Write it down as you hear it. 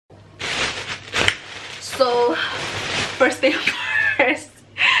So first thing first,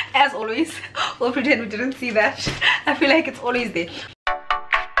 as always, we'll pretend we didn't see that. I feel like it's always there.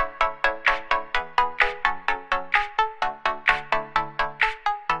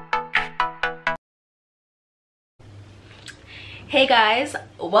 Hey guys,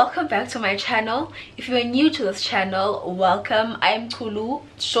 welcome back to my channel. If you are new to this channel, welcome. I'm Tulu,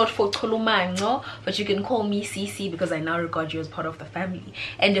 short for Tulumango, but you can call me CC because I now regard you as part of the family.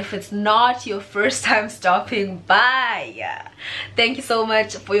 And if it's not your first time stopping by, thank you so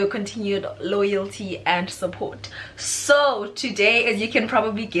much for your continued loyalty and support. So today, as you can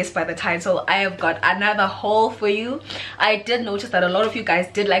probably guess by the title, I have got another haul for you. I did notice that a lot of you guys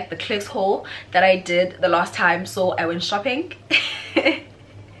did like the Clicks haul that I did the last time, so I went shopping.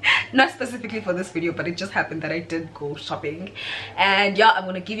 Not specifically for this video, but it just happened that I did go shopping. And yeah, I'm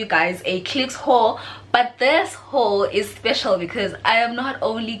gonna give you guys a Clicks haul, but this haul is special because I am not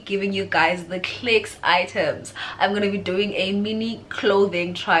only giving you guys the Clicks items, I'm gonna be doing a mini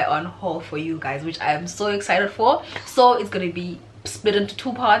clothing try on haul for you guys, which I am so excited for. So it's gonna be split into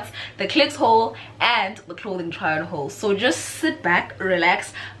two parts: the Clicks haul and the clothing try on haul. So just sit back,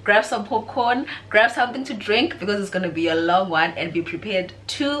 relax, grab some popcorn, grab something to drink because it's gonna be a long one, and be prepared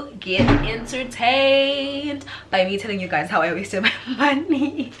to get entertained by me telling you guys how I wasted my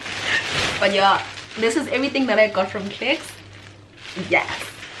money. But yeah, this is everything that I got from Clicks. Yes.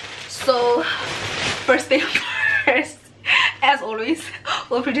 So first thing first, as always,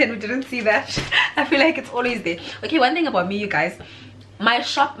 we'll pretend we didn't see that. I feel like it's always there. Okay, one thing about me, you guys, my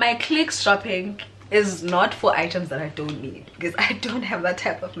Clicks shopping is not for items that I don't need, because I don't have that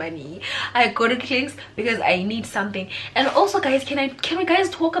type of money. I go to Clicks because I need something. And also guys, can we guys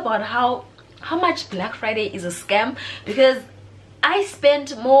talk about how much Black Friday is a scam? Because I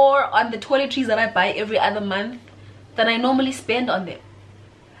spend more on the toiletries that I buy every other month than I normally spend on them.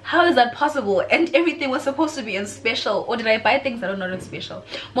 How is that possible? And everything was supposed to be on special. Or did I buy things that are not on special?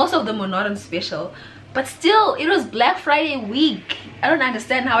 Most of them were not on special, but still, it was Black Friday week. I don't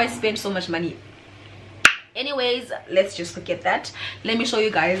understand how I spent so much money. Anyways, let's just forget that. Let me show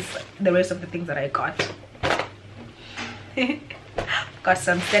you guys the rest of the things that I got. Got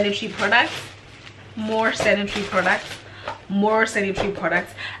some sanitary products, more sanitary products, more sanitary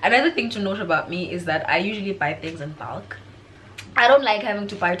products. Another thing to note about me is that I usually buy things in bulk. I don't like having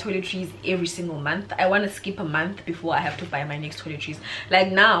to buy toiletries every single month. I want to skip a month before I have to buy my next toiletries. Like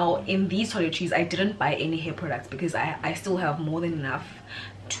now, in these toiletries, I didn't buy any hair products because I still have more than enough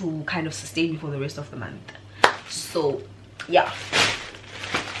to kind of sustain me for the rest of the month. So yeah.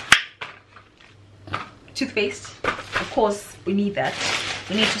 Toothpaste, of course, we need that.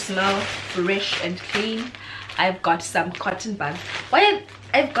 We need to smell fresh and clean. I've got some cotton buds. Why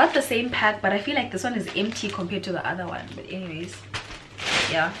I've got the same pack, but I feel like this one is empty compared to the other one. But anyways,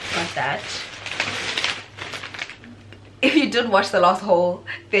 yeah, got that. If you did watch the last haul,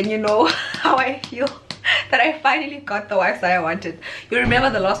 then you know how I feel that I finally got the wipes that I wanted. You remember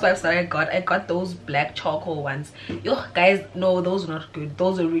the last wipes that I got those black charcoal ones. Yo guys, no, those were not good.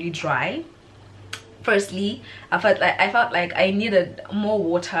 Those are really dry. Firstly, I felt like I needed more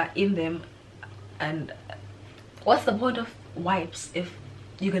water in them, and what's the point of wipes if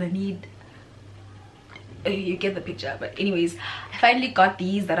you're gonna need, you get the picture. But anyways, I finally got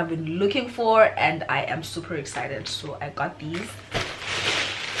these that I've been looking for, and I am super excited. So I got these,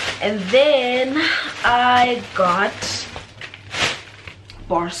 and then I got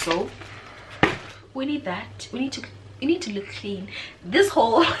bar soap. We need that. We need to look clean. This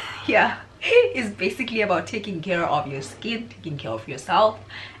whole yeah is basically about taking care of your skin, taking care of yourself,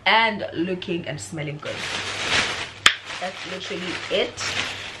 and looking and smelling good. That's literally it.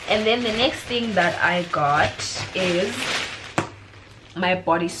 And then the next thing that I got is my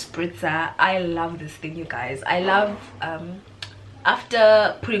body spritzer. I love this thing, you guys. I love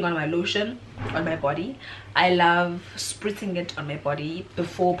after putting on my lotion on my body, I love spritzing it on my body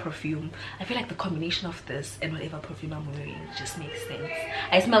before perfume. I feel like the combination of this and whatever perfume I'm wearing just makes sense.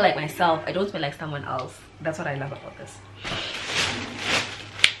 I smell like myself. I don't smell like someone else. That's what I love about this.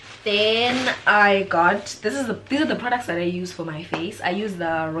 Then I got, these are the products that I use for my face. I use the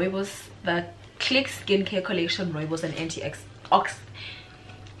Rooibos, the Clicks skincare collection Rooibos and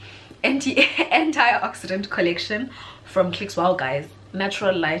antioxidant collection from Clicks. Wow guys,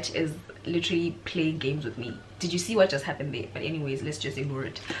 natural light is literally playing games with me. Did you see what just happened there? But anyways, let's just ignore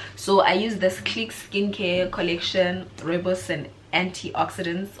it. So I use this Clicks skincare collection Rooibos and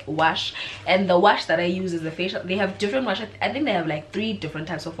antioxidants wash, and the wash that I use is the facial. They have different wash. I think they have like 3 different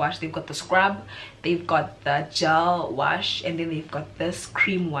types of wash. They've got the scrub, they've got the gel wash, and then they've got this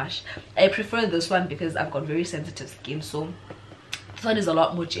cream wash. I prefer this one because I've got very sensitive skin, so this one is a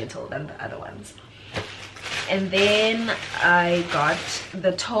lot more gentle than the other ones. And then I got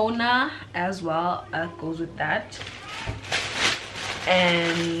the toner as well, goes with that,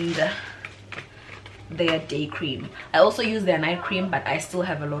 and their day cream. I also use their night cream, but I still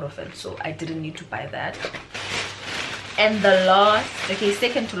have a lot of it, so I didn't need to buy that. And the last, okay,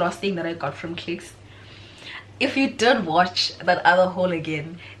 second to last thing that I got from Clicks, if you did watch that other haul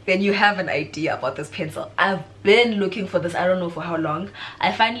again, then you have an idea about this pencil. I've been looking for this, I don't know for how long.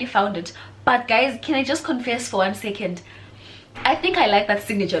 I finally found it. But guys, can I just confess for 1 second? I think I like that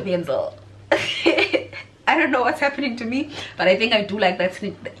signature pencil. I don't know what's happening to me, but I think I do like that.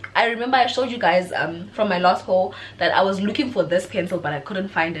 I remember I showed you guys from my last haul that I was looking for this pencil, but I couldn't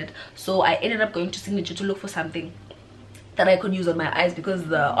find it. So I ended up going to Signature to look for something that I could use on my eyes, because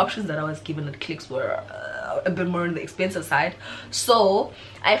the options that I was given at Clicks were a bit more on the expensive side. So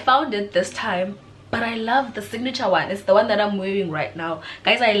I found it this time, but I love the Signature one. It's the one that I'm wearing right now.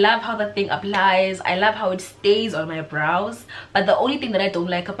 Guys, I love how the thing applies. I love how it stays on my brows. But the only thing that I don't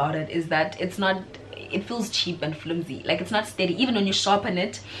like about it is that it's not, it feels cheap and flimsy. Like, it's not steady. Even when you sharpen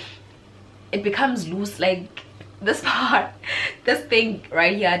it, it becomes loose. Like, this part, this thing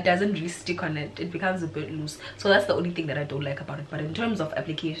right here doesn't really stick on it. It becomes a bit loose. So that's the only thing that I don't like about it. But in terms of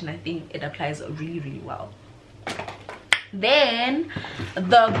application, I think it applies really, really well. Then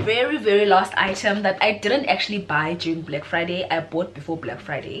the very last item that I didn't actually buy during Black Friday, I bought before Black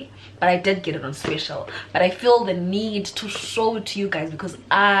Friday, but I did get it on special. But I feel the need to show it to you guys because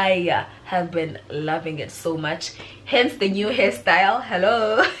I have been loving it so much. Hence the new hairstyle.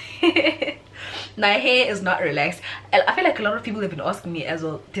 Hello. My hair is not relaxed. I feel like a lot of people have been asking me as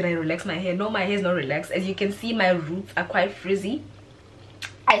well, did I relax my hair? No, my hair is not relaxed. As you can see, my roots are quite frizzy.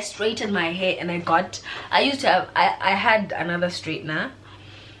 I straightened my hair, and I used to have, I had another straightener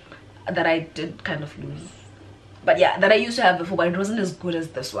that I did kind of lose, but yeah, that I used to have before, but it wasn't as good as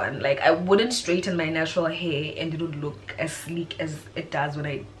this one. Like, I wouldn't straighten my natural hair and it would look as sleek as it does when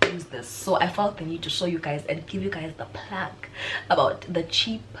I use this. So I felt the need to show you guys and give you guys the plug about the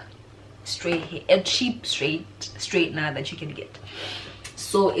cheap straight hair, a cheap straightener that you can get.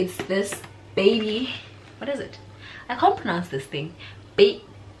 So it's this baby, what is it? I can't pronounce this thing.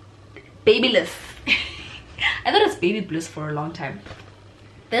 Babyliss. I thought it's Baby Bliss for a long time.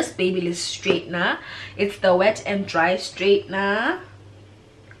 This Babyliss straightener, it's the wet and dry straightener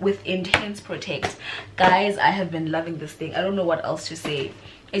with Intense Protect. Guys, I have been loving this thing. I don't know what else to say.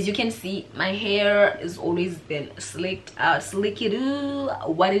 As you can see, my hair has always been slicked out, slicky-doo,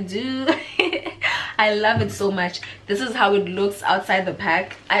 what it do. I love it so much. This is how it looks outside the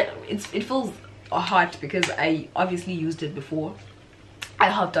pack. It feels hot because I obviously used it before I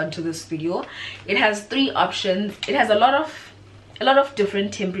hopped onto this video. It has 3 options. It has a lot of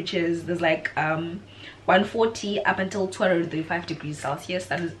different temperatures. There's like 140 up until 235 degrees Celsius.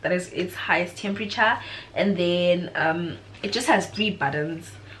 That is its highest temperature. And then it just has 3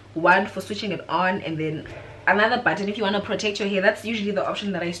 buttons. One for switching it on, and then another button if you want to protect your hair. That's usually the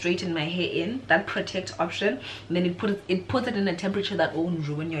option that I straighten my hair in, that protect option. And then it puts it in a temperature that won't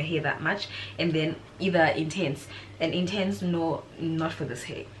ruin your hair that much. And then either intense. And intense, no, not for this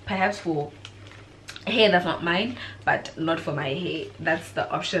hair. Perhaps for hair that's not mine, but not for my hair. That's the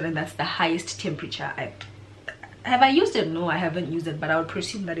option, and that's the highest temperature. Have I used it? No, I haven't used it, but I would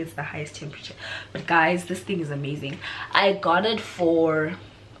presume that it's the highest temperature. But guys, this thing is amazing. I got it for,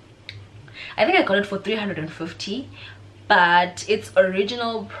 I think I got it for 350, but its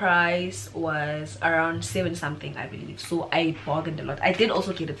original price was around 7 something, I believe. So I bargained a lot. I did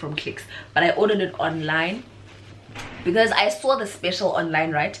also get it from Clicks, but I ordered it online because I saw the special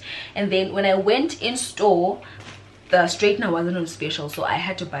online, right? And then when I went in store, the straightener wasn't on special, so I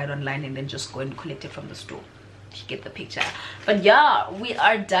had to buy it online and then just go and collect it from the store. You get the picture. But yeah, we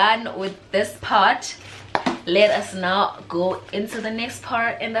are done with this part. Let us now go into the next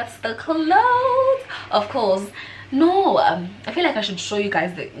part, and that's the clothes. Of course, no, I feel like I should show you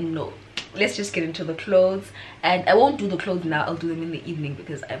guys the, no, let's just get into the clothes. And I won't do the clothes now, I'll do them in the evening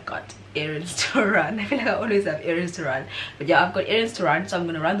because I've got errands to run. I feel like I always have errands to run, but yeah, I've got errands to run, so I'm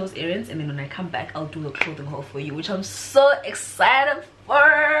gonna run those errands, and then when I come back I'll do the clothing haul for you, which I'm so excited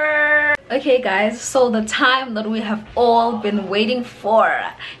for. Okay guys, so the time that we have all been waiting for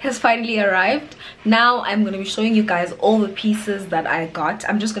has finally arrived. Now I'm going to be showing you guys all the pieces that I got.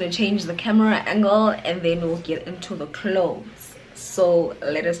 I'm just going to change the camera angle and then we'll get into the clothes. So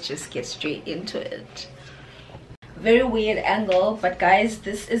let us just get straight into it. Very weird angle, but guys,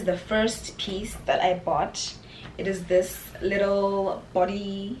 this is the first piece that I bought. It is this little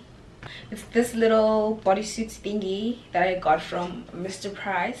body, it's this little bodysuit thingy that I got from Mr.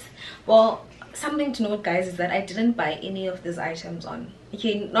 Price. Well, something to note guys is that I didn't buy any of these items on,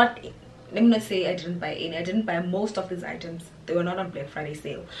 okay, not let me not say I didn't buy any. I didn't buy most of these items. They were not on Black Friday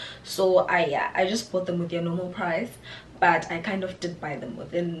sale, so I just bought them with their normal price, but I kind of did buy them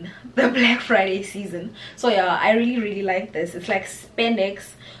within the Black Friday season. So yeah, I really like this. It's like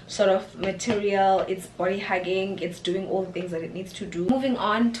spandex sort of material. It's body hugging. It's doing all the things that it needs to do. Moving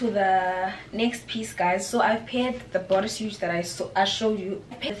on to the next piece, guys. So I've paired the bodysuit that I showed you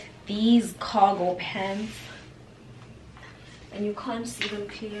with these cargo pants, and you can't see them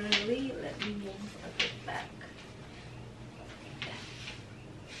clearly. Let me move a bit back.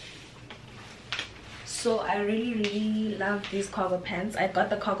 So I really love these cargo pants. I got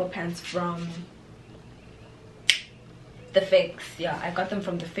the cargo pants from the Fix. Yeah, I got them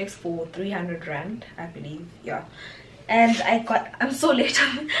from the Fix for 300 rand, I believe. Yeah, and I'm so late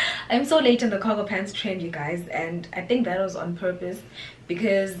I'm so late in the cargo pants trend, you guys, and I think that was on purpose,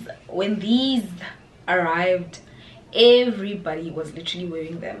 because when these arrived, everybody was literally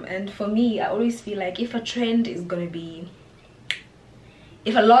wearing them. And for me, I always feel like if a trend is gonna be,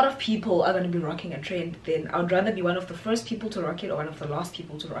 if a lot of people are going to be rocking a trend, then I would rather be one of the first people to rock it or one of the last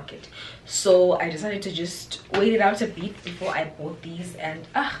people to rock it. So I decided to just wait it out a bit before I bought these, and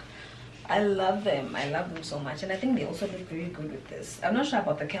I love them. I love them so much, and I think they also look very good with this. I'm not sure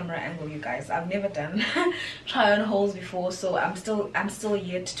about the camera angle, you guys. I've never done try on hauls before, so I'm still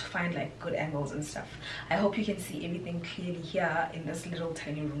yet to find like good angles and stuff. I hope you can see everything clearly here in this little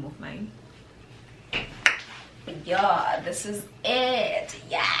tiny room of mine. Yeah, this is it.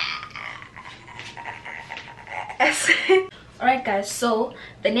 Yeah. Alright guys, so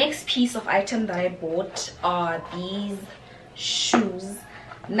the next piece of item that I bought are these shoes.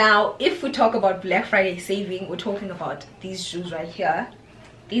 Now if we talk about Black Friday saving, we're talking about these shoes right here.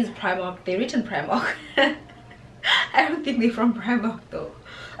 These Primark, they're written Primark. I don't think they're from Primark though.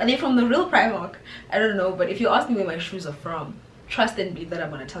 Are they from the real Primark? I don't know, but if you ask me where my shoes are from, trust and believe that I'm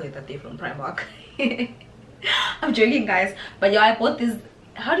gonna tell you that they're from Primark. I'm joking, guys, but yeah, I bought these,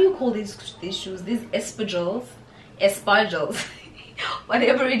 how do you call these shoes? These espadrilles,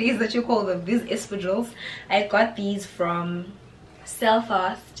 whatever it is that you call them, these espadrilles. I got these from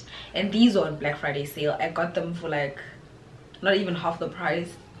Selfast, and these are on Black Friday sale. I got them for like not even half the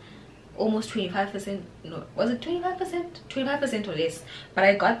price, almost 25%. No, was it 25% or less, but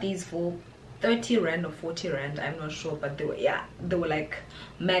I got these for 30 rand or 40 rand, I'm not sure, but they were like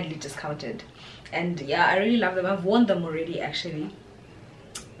madly discounted. And yeah, I really love them. I've worn them already actually.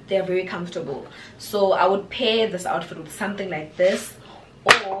 They're very comfortable, so I would pair this outfit with something like this,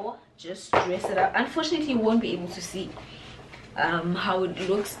 or just dress it up. Unfortunately, you won't be able to see how it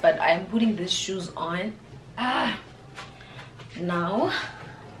looks, but I'm putting these shoes on now.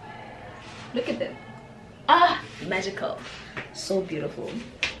 Look at them. Magical, so beautiful.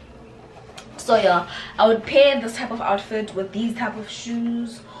 So yeah, I would pair this type of outfit with these type of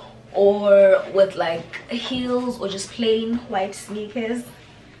shoes, or with like heels, or just plain white sneakers.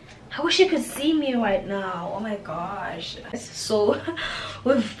 I wish you could see me right now. Oh my gosh. So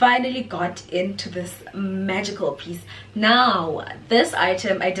we've finally got into this magical piece. Now this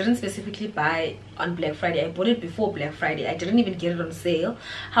item I didn't specifically buy on Black Friday. I bought it before Black Friday. I didn't even get it on sale.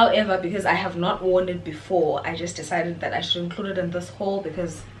 However, because I have not worn it before, I just decided that I should include it in this haul,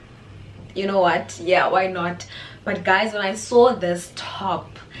 because you know what, yeah, why not? But guys, when I saw this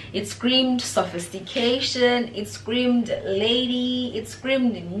top, it screamed sophistication, it screamed lady, it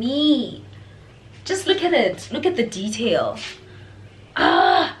screamed me. Just look at it, look at the detail.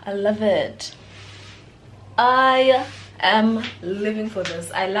 I love it. I am living for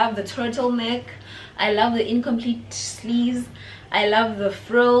this. I love the turtleneck, I love the incomplete sleeves, I love the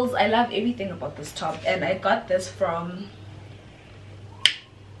frills, I love everything about this top. And I got this from,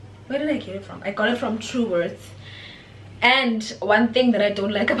 where did I get it from? I got it from Truworths. And one thing that I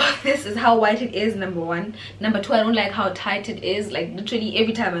don't like about this is how white it is, number one. Number two, I don't like how tight it is. Like literally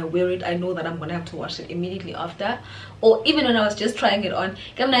every time I wear it, I know that I'm gonna have to wash it immediately after. Or even when I was just trying it on,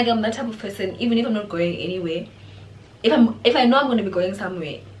 I'm that type of person, even if I'm not going anywhere, if I know I'm gonna be going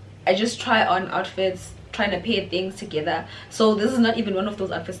somewhere, I just try on outfits, trying to pair things together. So this is not even one of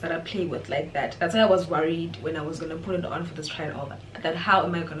those outfits that I play with like that. That's why I was worried when I was gonna put it on for this try and all that how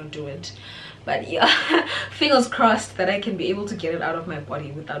am I gonna do it. But yeah, fingers crossed that I can be able to get it out of my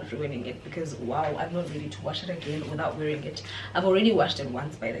body without ruining it, because wow, I'm not ready to wash it again without wearing it. I've already washed it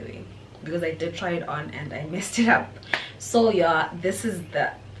once, by the way, because I did try it on and I messed it up. So yeah, this is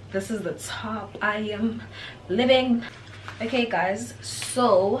the top. I am living. Okay guys,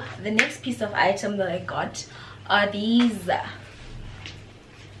 so the next piece of item that I got are these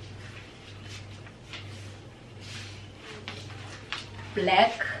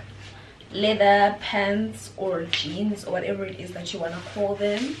black leather pants or jeans, or whatever it is that you want to call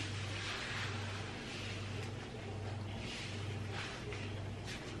them.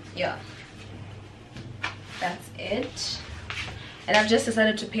 yeah, that's it. And I've just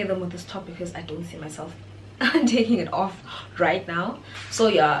decided to pair them with this top because I don't see myself taking it off right now. So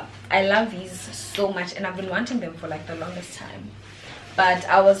yeah, I love these so much, and I've been wanting them for like the longest time, but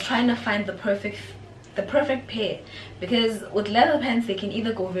I was trying to find the perfect pair, because with leather pants they can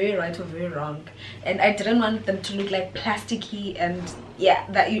either go very right or very wrong, and I didn't want them to look like plasticky, and yeah,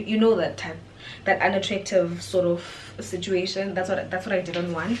 that you know, that type, that unattractive sort of situation. That's what I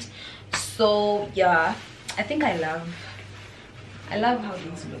didn't want. So yeah, I think I love how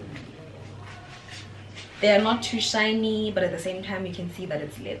these look. They are not too shiny, but at the same time you can see that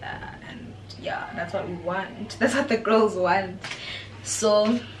it's leather, and yeah, that's what we want. That's what the girls want.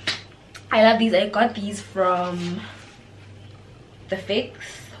 So I love these. I got these from the Fix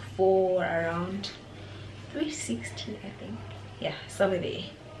for around $360, I think. Yeah, somewhere there.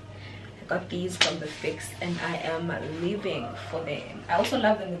 I got these from the Fix and I am living for them. I also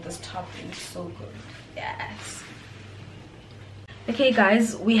love them with this top. It's so good. Yes. Okay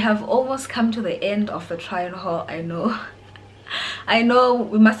guys, we have almost come to the end of the try on haul. I know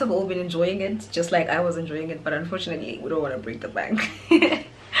we must have all been enjoying it just like I was enjoying it, but unfortunately we don't want to break the bank.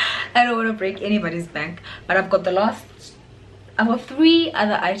 I don't want to break anybody's bank, but I've got 3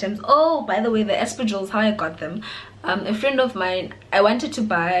 other items. Oh, by the way, the espadrilles, how I got them, a friend of mine, I wanted to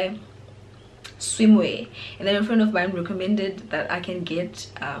buy swimwear, and then a friend of mine recommended that I can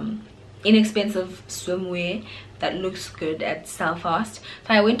get inexpensive swimwear that looks good at Selfast. So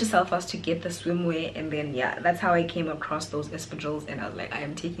I went to Selfast to get the swimwear, and then yeah, that's how I came across those espadrilles, and I was like, I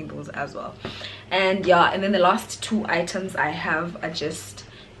am taking those as well. And yeah, and then the last 2 items I have are just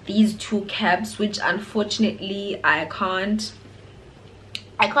these 2 caps, which unfortunately I can't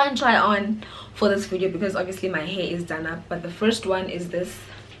try on for this video because obviously my hair is done up. But the first one is this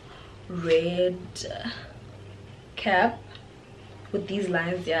red cap with these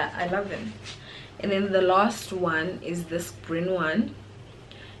lines. Yeah, I love them. And then the last one is this green one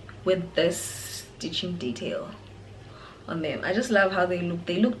with this stitching detail on them. I just love how they look.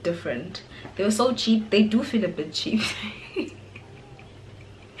 They look different. They were so cheap. They do feel a bit cheap.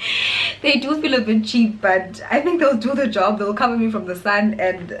 They do feel a bit cheap, but I think they'll do the job. They'll cover me from the sun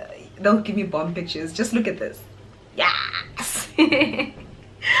and they'll give me bomb pictures. Just look at this. Yes. I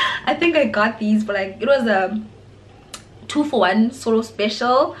think I got these for like, it was a 2-for-1 sort of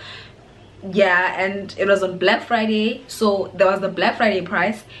special. Yeah, and it was on Black Friday, so there was the Black Friday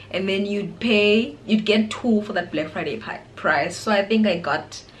price, and then you'd get 2 for that Black Friday price. So I think I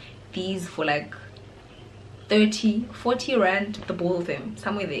got these for like 30-40 rand, the both of them,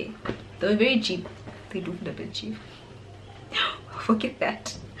 somewhere there. They were very cheap. They do feel a bit cheap. Forget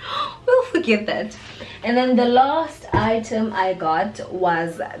that. We'll forget that. And then the last item I got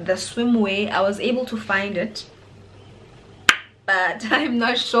was the swimwear. I was able to find it, but I'm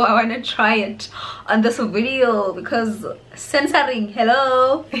not sure I want to try it on this video because censoring,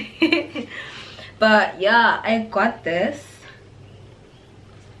 hello. But yeah, I got this.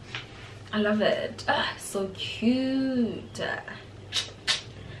 I love it. So cute.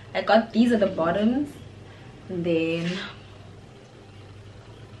 I got these at the bottoms, and then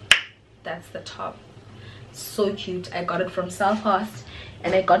that's the top. So cute. I got it from Selfast,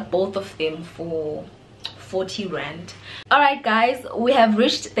 and I got both of them for 40 rand. Alright guys, we have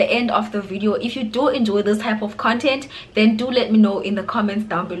reached the end of the video. If you do enjoy this type of content, then do let me know in the comments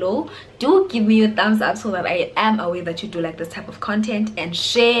down below. Do give me a thumbs up so that I am aware that you do like this type of content, and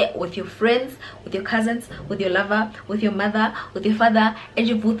share with your friends, with your cousins, with your lover, with your mother, with your father, and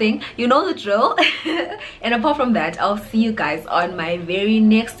your boo thing. You know the drill. And apart from that, I'll see you guys on my very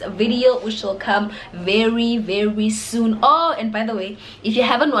next video, which will come very, very soon. Oh, and by the way, if you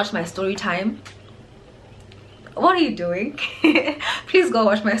haven't watched my story time, what are you doing? Please go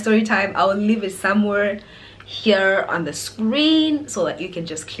watch my story time. I will leave it somewhere here on the screen so that you can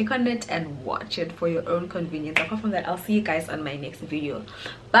just click on it and watch it for your own convenience. Apart from that, I'll see you guys on my next video.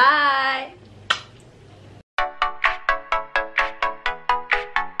 Bye.